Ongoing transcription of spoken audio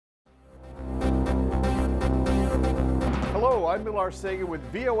Hello, I'm Millar Sagan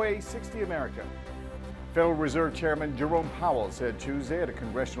with VOA60 America. Federal Reserve Chairman Jerome Powell said Tuesday at a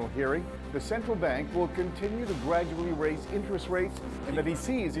congressional hearing the central bank will continue to gradually raise interest rates and that he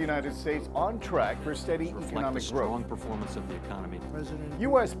sees the United States on track for steady economic growth. Strong performance of the economy.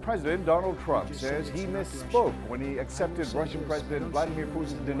 U.S. President Donald Trump says he misspoke when he accepted Russian President Vladimir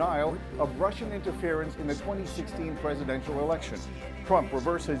Putin's denial of Russian interference in the 2016 presidential election. Trump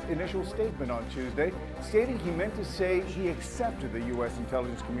reversed his initial statement on Tuesday, stating he meant to say he accepted the U.S.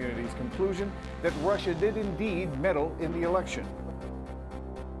 intelligence community's conclusion that Russia did indeed meddle in the election.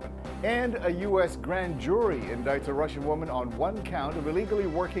 And a U.S. grand jury indicts a Russian woman on one count of illegally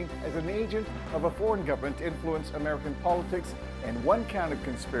working as an agent of a foreign government to influence American politics and one count of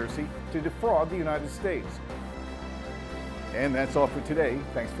conspiracy to defraud the United States. And that's all for today.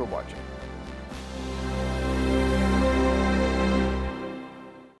 Thanks for watching.